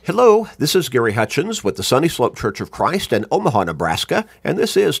Hello, this is Gary Hutchins with the Sunny Slope Church of Christ in Omaha, Nebraska, and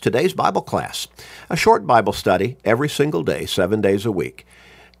this is today's Bible class, a short Bible study every single day, 7 days a week.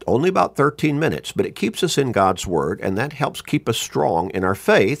 Only about 13 minutes, but it keeps us in God's Word, and that helps keep us strong in our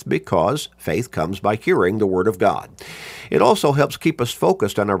faith because faith comes by hearing the Word of God. It also helps keep us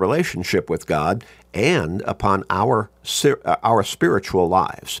focused on our relationship with God and upon our spiritual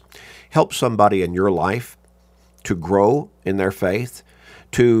lives. Help somebody in your life to grow in their faith,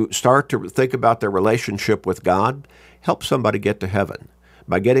 to start to think about their relationship with God. Help somebody get to heaven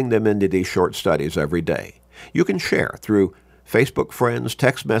by getting them into these short studies every day. You can share through Facebook friends,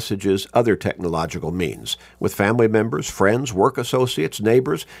 text messages, other technological means, with family members, friends, work associates,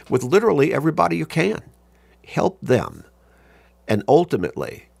 neighbors, with literally everybody you can. Help them. And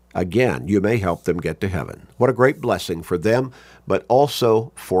ultimately, again, you may help them get to heaven. What a great blessing for them, but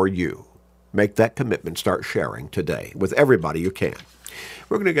also for you. Make that commitment. Start sharing today with everybody you can.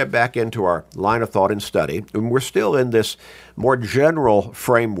 We're going to get back into our line of thought and study, and we're still in this more general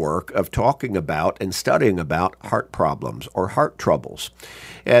framework of talking about and studying about heart problems or heart troubles.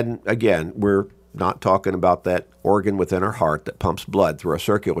 And again, we're not talking about that organ within our heart that pumps blood through our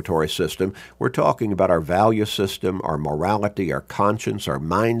circulatory system. We're talking about our value system, our morality, our conscience, our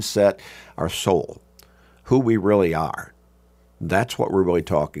mindset, our soul, who we really are. That's what we're really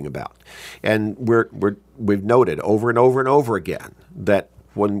talking about. And we've noted over and over and over again that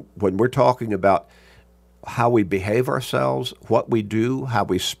when we're talking about how we behave ourselves, what we do, how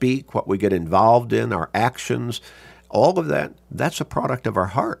we speak, what we get involved in, our actions, all of that, that's a product of our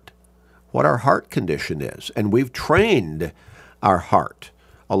heart, what our heart condition is. And we've trained our heart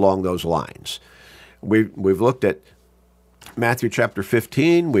along those lines. We've looked at Matthew chapter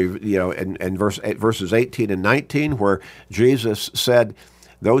 15, and verses 18 and 19, where Jesus said,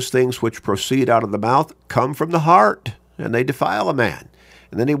 "Those things which proceed out of the mouth come from the heart, and they defile a man."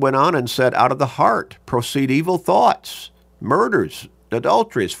 And then he went on and said, "Out of the heart proceed evil thoughts, murders,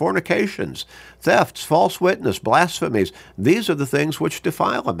 adulteries, fornications, thefts, false witness, blasphemies. These are the things which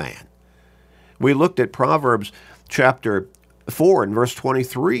defile a man." We looked at Proverbs chapter 4 and verse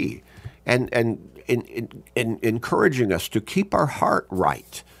 23, and in encouraging us to keep our heart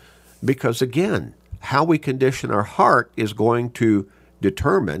right. Because again, how we condition our heart is going to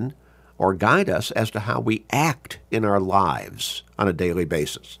determine or guide us as to how we act in our lives on a daily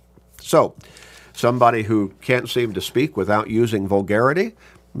basis. So, somebody who can't seem to speak without using vulgarity,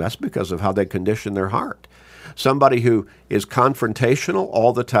 that's because of how they condition their heart. Somebody who is confrontational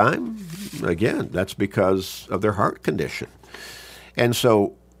all the time, again, that's because of their heart condition. And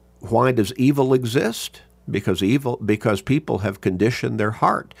so, why does evil exist? Because people have conditioned their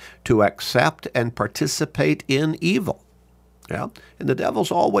heart to accept and participate in evil. Yeah? And the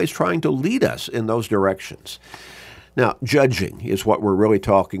devil's always trying to lead us in those directions. Now, judging is what we're really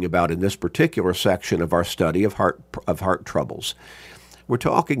talking about in this particular section of our study of heart troubles. We're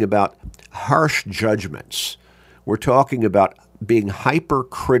talking about harsh judgments. We're talking about being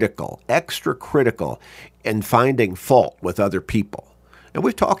hypercritical, extra critical, and finding fault with other people. And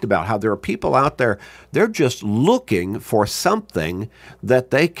we've talked about how there are people out there, they're just looking for something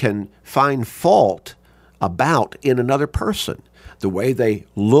that they can find fault about in another person. The way they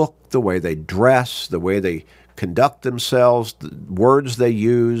look, the way they dress, the way they conduct themselves, the words they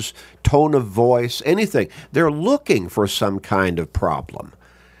use, tone of voice, anything. They're looking for some kind of problem.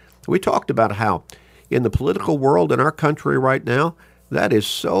 We talked about how in the political world in our country right now, that is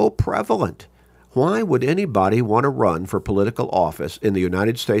so prevalent. Why would anybody want to run for political office in the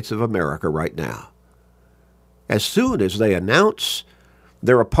United States of America right now? As soon as they announce,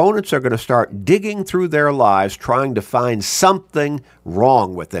 their opponents are going to start digging through their lives trying to find something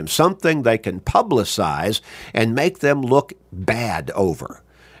wrong with them, something they can publicize and make them look bad over.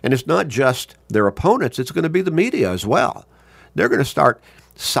 And it's not just their opponents, it's going to be the media as well. They're going to start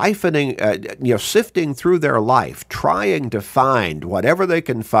sifting through their life, trying to find whatever they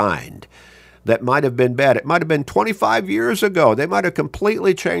can find that might have been bad. It might have been 25 years ago. They might have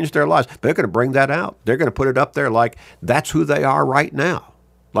completely changed their lives. They're going to bring that out. They're going to put it up there like that's who they are right now,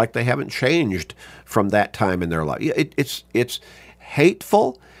 like they haven't changed from that time in their life. It's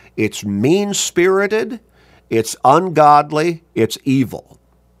hateful. It's mean-spirited. It's ungodly. It's evil.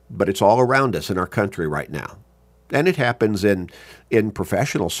 But it's all around us in our country right now. And it happens in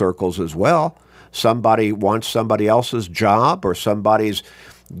professional circles as well. Somebody wants somebody else's job, or somebody's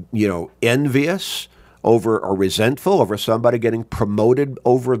envious over or resentful over somebody getting promoted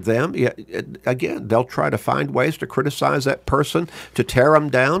over them. Again, they'll try to find ways to criticize that person, to tear them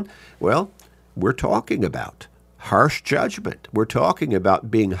down. Well, we're talking about harsh judgment. We're talking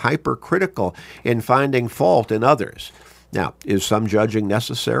about being hypercritical in finding fault in others. Now, is some judging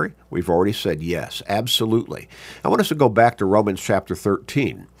necessary? We've already said yes, absolutely. I want us to go back to Romans chapter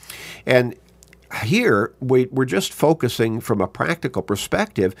 13. And here, we're just focusing from a practical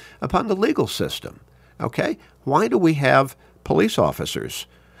perspective upon the legal system. Okay? Why do we have police officers?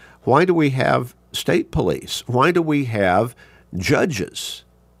 Why do we have state police? Why do we have judges?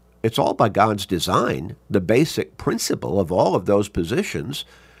 It's all by God's design. The basic principle of all of those positions,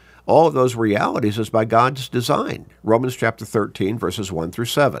 all of those realities, is by God's design. Romans chapter 13, verses 1 through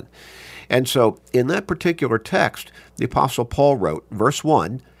 7. And so in that particular text, the Apostle Paul wrote, verse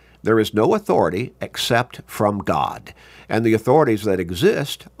 1, there is no authority except from God, and the authorities that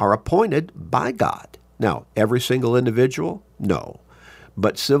exist are appointed by God. Now, every single individual? No.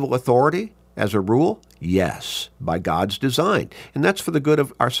 But civil authority, as a rule, yes, by God's design, and that's for the good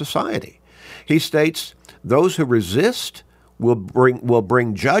of our society. He states, those who resist will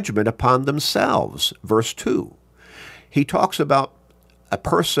bring judgment upon themselves, verse 2. He talks about a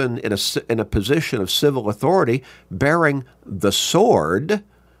person in a position of civil authority bearing the sword,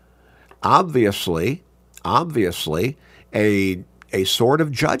 obviously a sword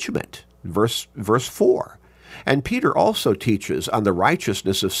of judgment, verse 4. And Peter also teaches on the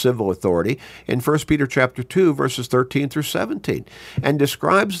righteousness of civil authority in 1 Peter chapter 2, verses 13 through 17, and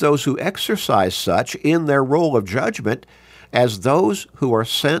describes those who exercise such in their role of judgment as those who are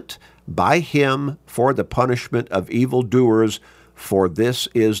sent by him for the punishment of evildoers, for this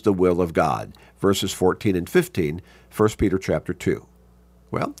is the will of God. Verses 14 and 15, 1 Peter chapter 2.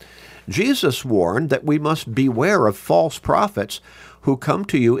 Well, Jesus warned that we must beware of false prophets who come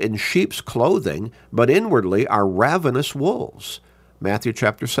to you in sheep's clothing, but inwardly are ravenous wolves. Matthew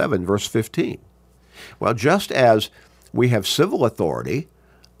chapter 7, verse 15. Well, just as we have civil authority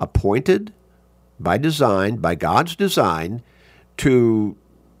appointed by design, by God's design, to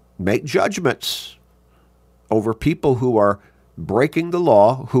make judgments over people who are breaking the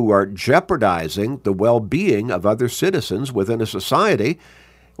law, who are jeopardizing the well-being of other citizens within a society,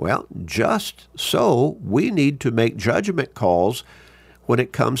 well, just so we need to make judgment calls when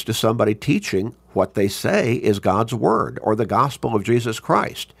it comes to somebody teaching what they say is God's Word or the gospel of Jesus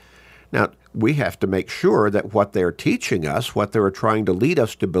Christ. Now, we have to make sure that what they're teaching us, what they're trying to lead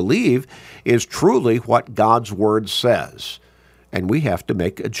us to believe, is truly what God's Word says. And we have to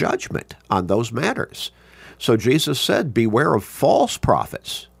make a judgment on those matters. So Jesus said, beware of false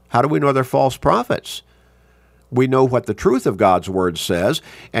prophets. How do we know they're false prophets? We know what the truth of God's Word says,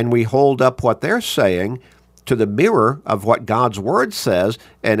 and we hold up what they're saying to the mirror of what God's Word says,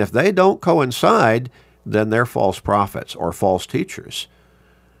 and if they don't coincide, then they're false prophets or false teachers.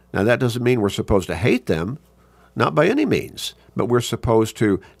 Now, that doesn't mean we're supposed to hate them, not by any means, but we're supposed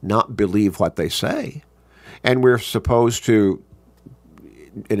to not believe what they say, and we're supposed to,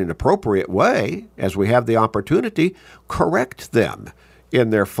 in an appropriate way, as we have the opportunity, correct them in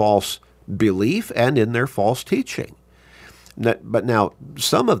their false belief and in their false teaching. But now,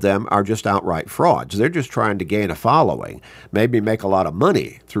 some of them are just outright frauds. They're just trying to gain a following, maybe make a lot of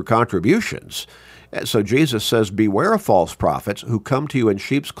money through contributions. So Jesus says, beware of false prophets who come to you in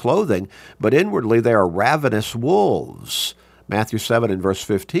sheep's clothing, but inwardly they are ravenous wolves. Matthew 7 and verse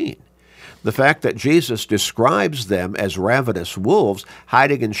 15. The fact that Jesus describes them as ravenous wolves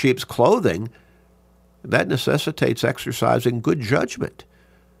hiding in sheep's clothing, that necessitates exercising good judgment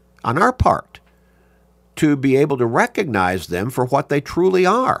on our part to be able to recognize them for what they truly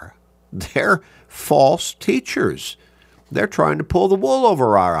are. They're false teachers. They're trying to pull the wool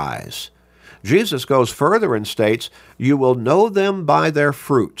over our eyes. Jesus goes further and states, you will know them by their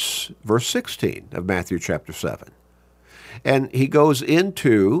fruits, verse 16 of Matthew chapter 7. And he goes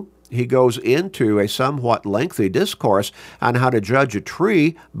into a somewhat lengthy discourse on how to judge a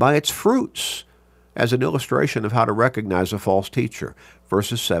tree by its fruits as an illustration of how to recognize a false teacher,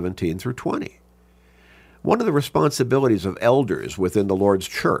 verses 17 through 20. One of the responsibilities of elders within the Lord's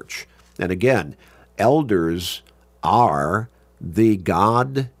church, and again, elders are the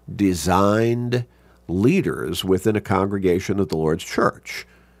God-designed leaders within a congregation of the Lord's church.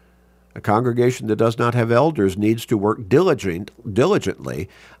 A congregation that does not have elders needs to work diligently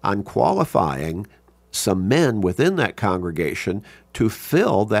on qualifying some men within that congregation to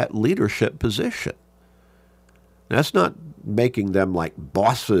fill that leadership position. That's not making them like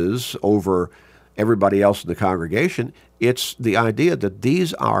bosses over everybody else in the congregation. It's the idea that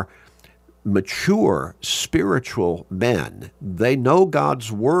these are mature spiritual men. They know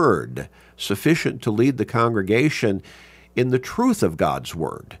God's Word sufficient to lead the congregation in the truth of God's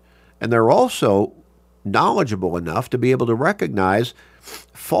Word. And they're also knowledgeable enough to be able to recognize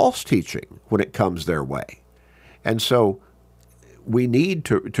false teaching when it comes their way. And so we need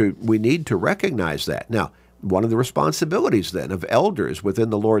to recognize that. Now, one of the responsibilities then of elders within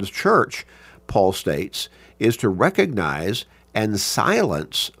the Lord's church, Paul states, is to recognize and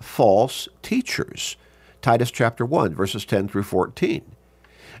silence false teachers. Titus chapter 1, verses 10 through 14.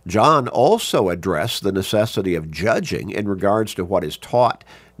 John also addressed the necessity of judging in regards to what is taught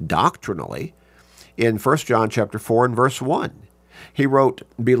doctrinally in 1 John chapter 4 and verse 1. He wrote,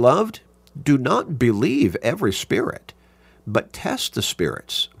 "Beloved, do not believe every spirit, but test the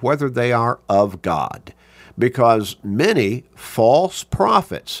spirits, whether they are of God, because many false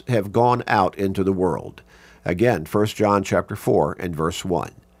prophets have gone out into the world." Again, 1 John chapter 4 and verse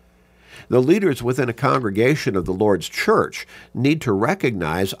 1. The leaders within a congregation of the Lord's church need to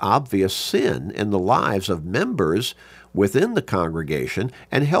recognize obvious sin in the lives of members within the congregation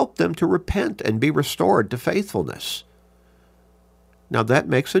and help them to repent and be restored to faithfulness. Now that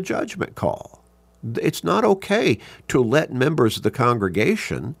makes a judgment call. It's not okay to let members of the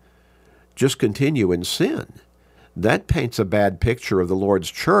congregation just continue in sin. That paints a bad picture of the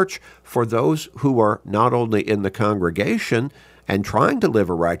Lord's church for those who are not only in the congregation and trying to live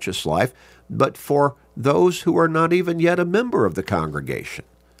a righteous life, but for those who are not even yet a member of the congregation,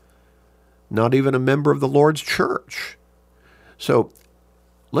 not even a member of the Lord's church. So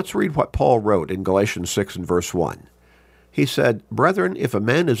let's read what Paul wrote in Galatians 6 and verse 1. He said, "Brethren, if a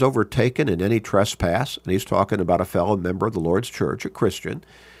man is overtaken in any trespass," and he's talking about a fellow member of the Lord's church, a Christian,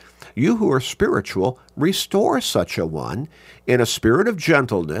 "you who are spiritual, restore such a one in a spirit of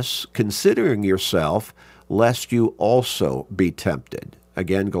gentleness, considering yourself, lest you also be tempted."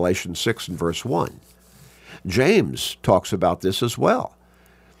 Again, Galatians 6 and verse 1. James talks about this as well.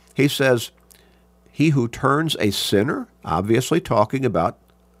 He says, "He who turns a sinner," obviously talking about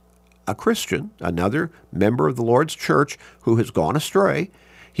a Christian, another member of the Lord's church who has gone astray,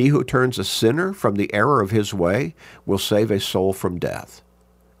 "he who turns a sinner from the error of his way will save a soul from death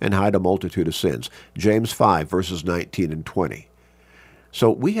and hide a multitude of sins." James 5, verses 19 and 20.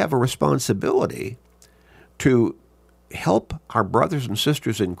 So we have a responsibility to help our brothers and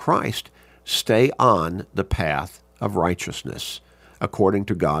sisters in Christ stay on the path of righteousness according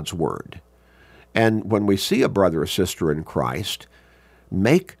to God's Word. And when we see a brother or sister in Christ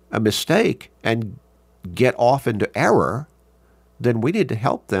make a mistake and get off into error, then we need to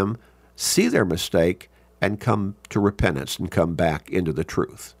help them see their mistake and come to repentance and come back into the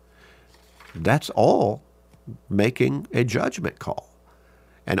truth. That's all making a judgment call.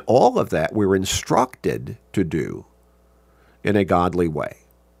 And all of that we're instructed to do in a godly way,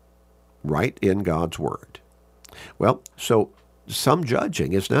 right in God's Word. Well, so some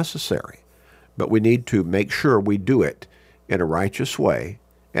judging is necessary, but we need to make sure we do it in a righteous way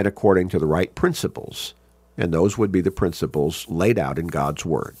and according to the right principles, and those would be the principles laid out in God's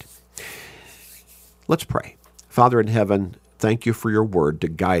Word. Let's pray. Father in heaven, thank you for your Word to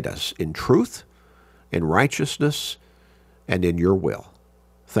guide us in truth, in righteousness, and in your will.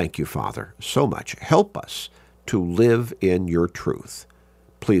 Thank you, Father, so much. Help us to live in your truth,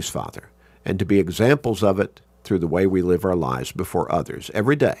 please, Father, and to be examples of it through the way we live our lives before others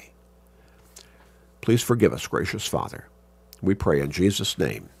every day. Please forgive us, gracious Father. We pray in Jesus'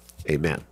 name. Amen.